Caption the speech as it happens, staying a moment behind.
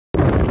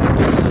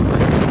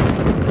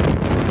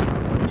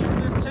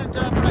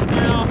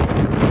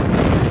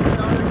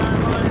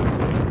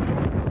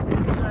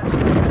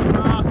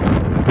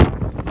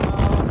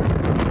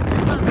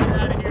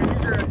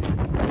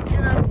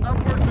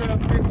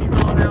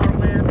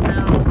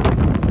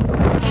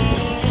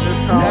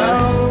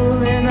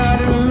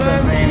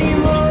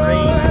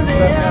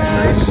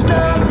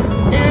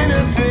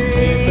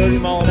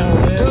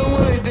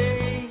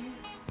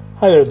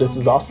Hi there, this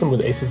is Austin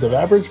with Aces of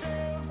Average.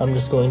 I'm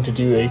just going to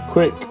do a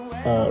quick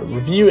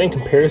review and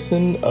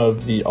comparison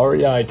of the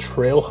REI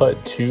Trail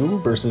Hut 2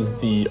 versus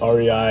the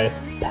REI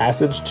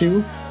Passage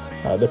 2.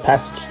 The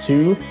Passage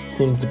 2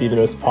 seems to be the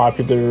most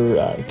popular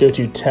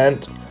go-to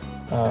tent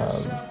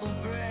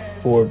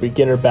for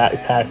beginner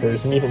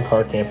backpackers and even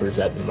car campers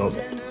at the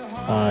moment.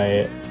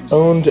 I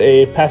owned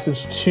a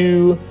Passage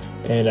 2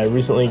 and I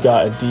recently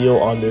got a deal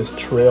on this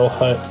Trail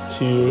Hut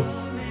 2,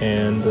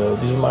 and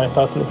these are my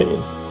thoughts and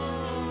opinions.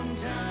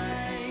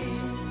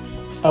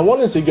 I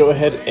wanted to go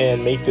ahead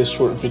and make this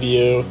short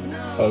video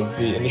of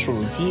the initial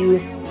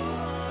review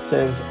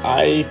since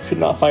I could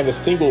not find a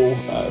single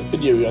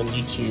video on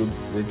YouTube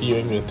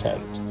reviewing the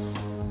tent.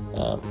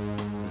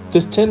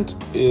 This tent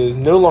is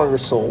no longer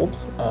sold.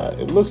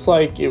 It looks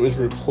like it was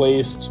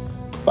replaced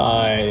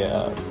by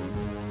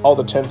all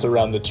the tents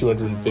around the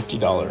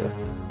 $250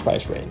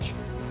 price range.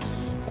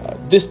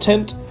 This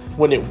tent,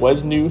 when it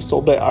was new,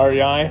 sold by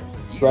REI,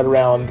 right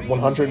around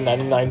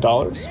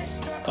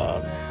 $199.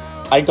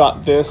 I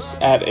got this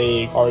at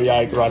a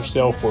REI garage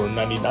sale for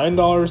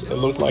 $99. It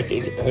looked like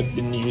it had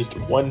been used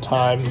one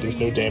time. There's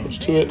no damage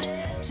to it,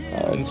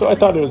 and so I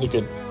thought it was a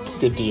good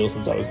deal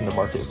since I was in the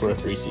market for a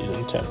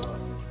 3-season tent.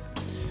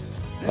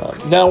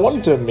 Now I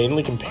wanted to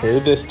mainly compare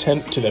this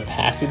tent to the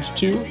Passage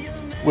 2,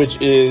 which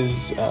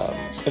is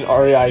an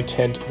REI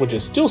tent which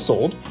is still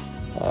sold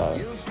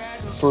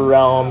for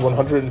around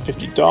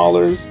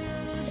 $150.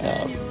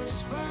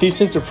 These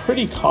tents are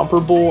pretty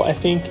comparable, I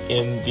think,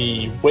 in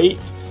the weight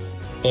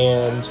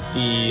and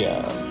the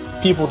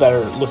people that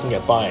are looking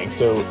at buying.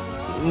 So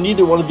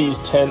neither one of these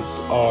tents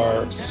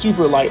are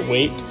super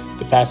lightweight,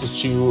 the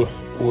Passage 2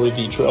 or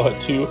the Trail Hut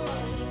 2.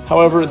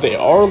 However, they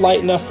are light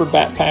enough for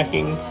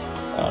backpacking,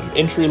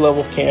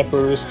 entry-level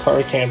campers,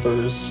 car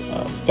campers,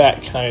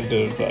 that kind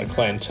of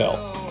clientele.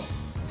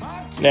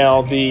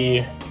 Now,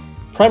 the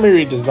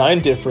primary design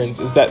difference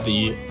is that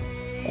the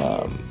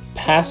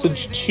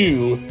Passage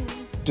 2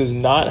 does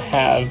not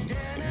have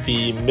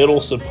the middle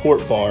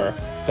support bar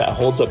that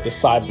holds up the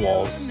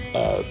sidewalls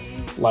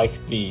like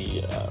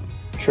the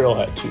Trail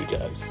Hut 2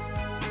 does.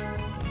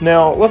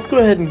 Now let's go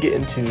ahead and get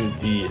into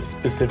the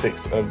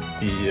specifics of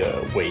the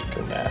weight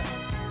or mass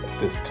of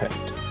this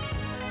tent.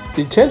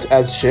 The tent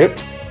as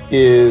shipped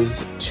is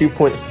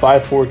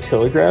 2.54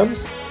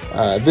 kilograms.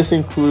 This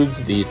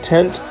includes the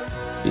tent,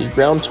 the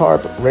ground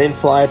tarp, rain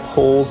fly,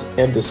 poles,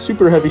 and the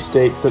super heavy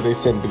stakes that they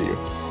send with you.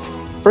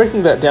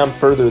 Breaking that down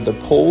further, the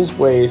poles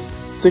weigh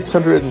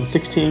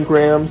 616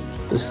 grams,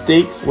 the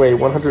stakes weigh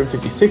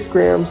 156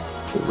 grams,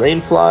 the rain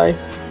fly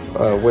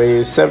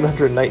weighs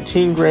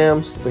 719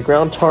 grams, the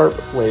ground tarp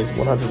weighs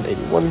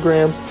 181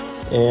 grams,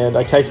 and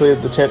I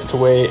calculated the tent to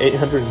weigh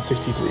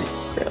 863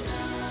 grams.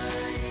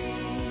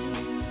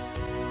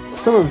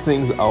 Some of the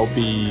things I'll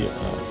be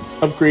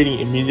upgrading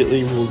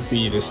immediately will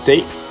be the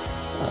stakes.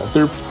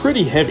 They're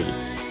pretty heavy,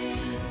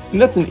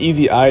 and that's an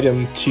easy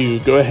item to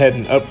go ahead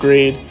and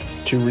upgrade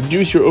to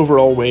reduce your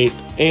overall weight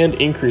and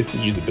increase the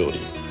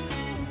usability.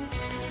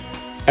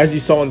 As you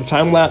saw in the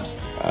time lapse,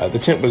 the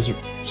tent was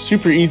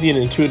super easy and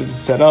intuitive to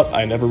set up.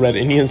 I never read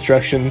any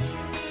instructions.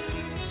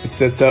 It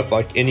sets up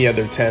like any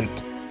other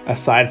tent,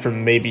 aside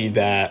from maybe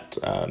that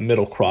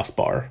middle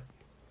crossbar.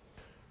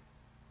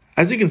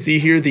 As you can see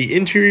here, the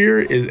interior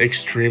is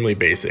extremely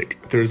basic.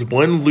 There's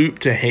one loop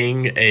to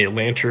hang a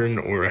lantern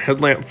or a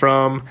headlamp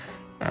from,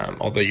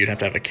 although you'd have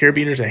to have a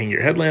carabiner to hang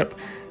your headlamp,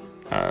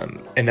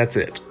 and that's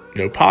it.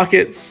 No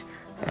pockets,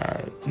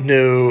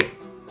 no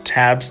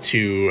tabs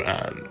to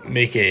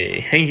make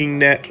a hanging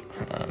net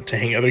to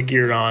hang other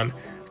gear on,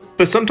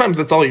 but sometimes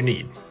that's all you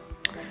need.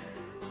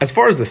 As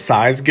far as the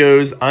size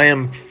goes, I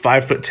am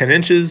 5 foot 10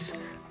 inches,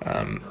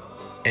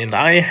 and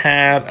I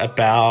had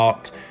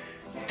about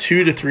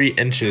 2 to 3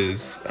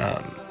 inches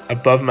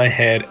above my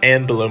head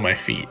and below my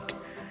feet.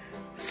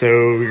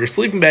 So your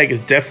sleeping bag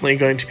is definitely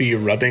going to be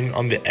rubbing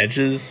on the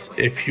edges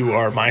if you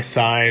are my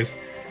size.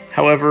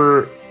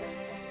 However,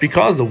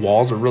 because the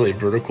walls are really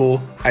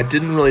vertical, I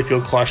didn't really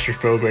feel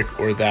claustrophobic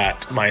or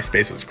that my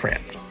space was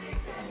cramped.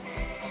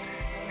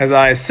 As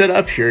I sit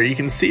up here, you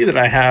can see that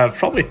I have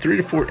probably 3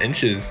 to 4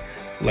 inches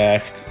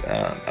left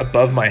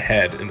above my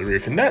head in the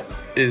roof, and that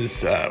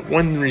is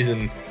one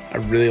reason I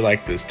really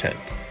like this tent.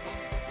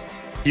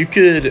 You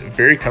could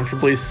very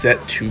comfortably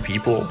set 2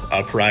 people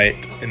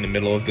upright in the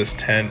middle of this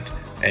tent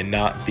and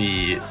not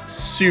be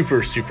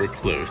super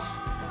close.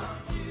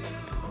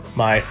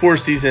 My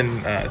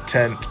 4-season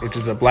tent, which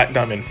is a Black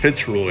Diamond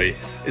Fitzroy,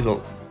 is a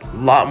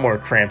lot more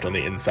cramped on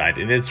the inside,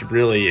 and it's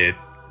really a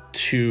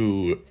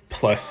 2+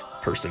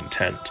 person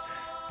tent.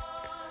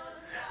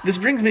 This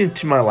brings me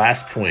to my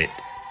last point.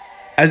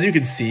 As you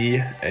can see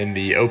in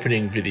the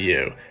opening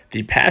video,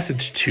 the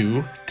Passage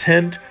 2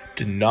 tent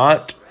did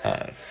not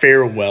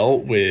fare well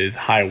with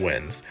high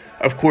winds.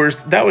 Of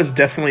course, that was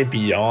definitely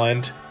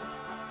beyond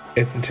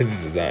its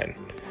intended design.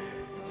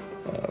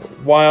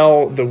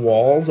 While the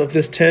walls of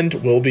this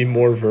tent will be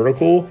more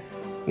vertical,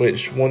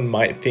 which one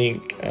might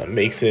think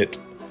makes it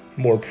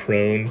more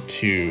prone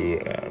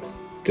to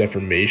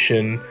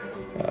deformation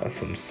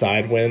from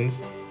side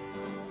winds,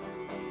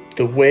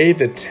 The way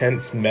the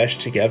tents mesh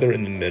together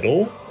in the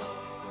middle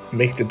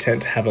make the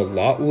tent have a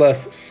lot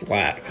less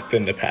slack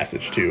than the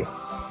Passage 2.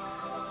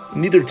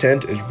 Neither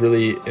tent is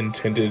really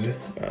intended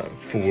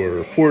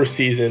for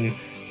season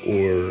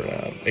or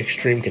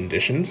extreme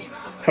conditions.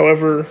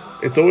 However,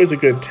 it's always a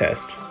good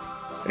test,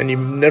 and you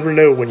never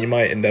know when you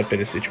might end up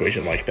in a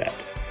situation like that.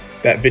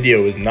 That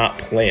video was not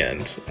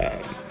planned,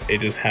 it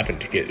just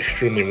happened to get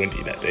extremely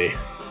windy that day.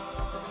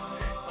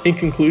 In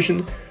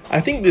conclusion, I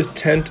think this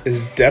tent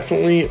is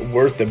definitely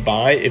worth the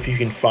buy if you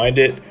can find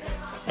it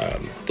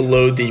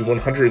below the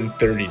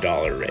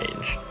 $130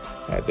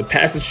 range. The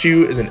Passage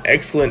 2 is an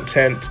excellent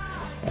tent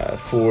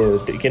for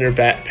beginner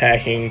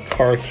backpacking,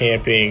 car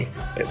camping,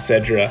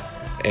 etc.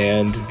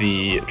 And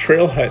the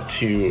Trail Hut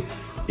 2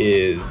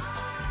 is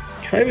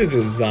kind of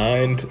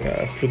designed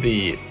for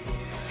the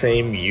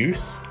same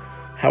use.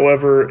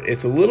 However,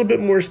 it's a little bit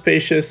more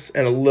spacious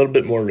and a little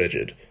bit more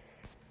rigid.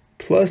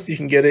 Plus, you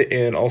can get it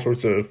in all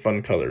sorts of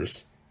fun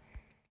colors.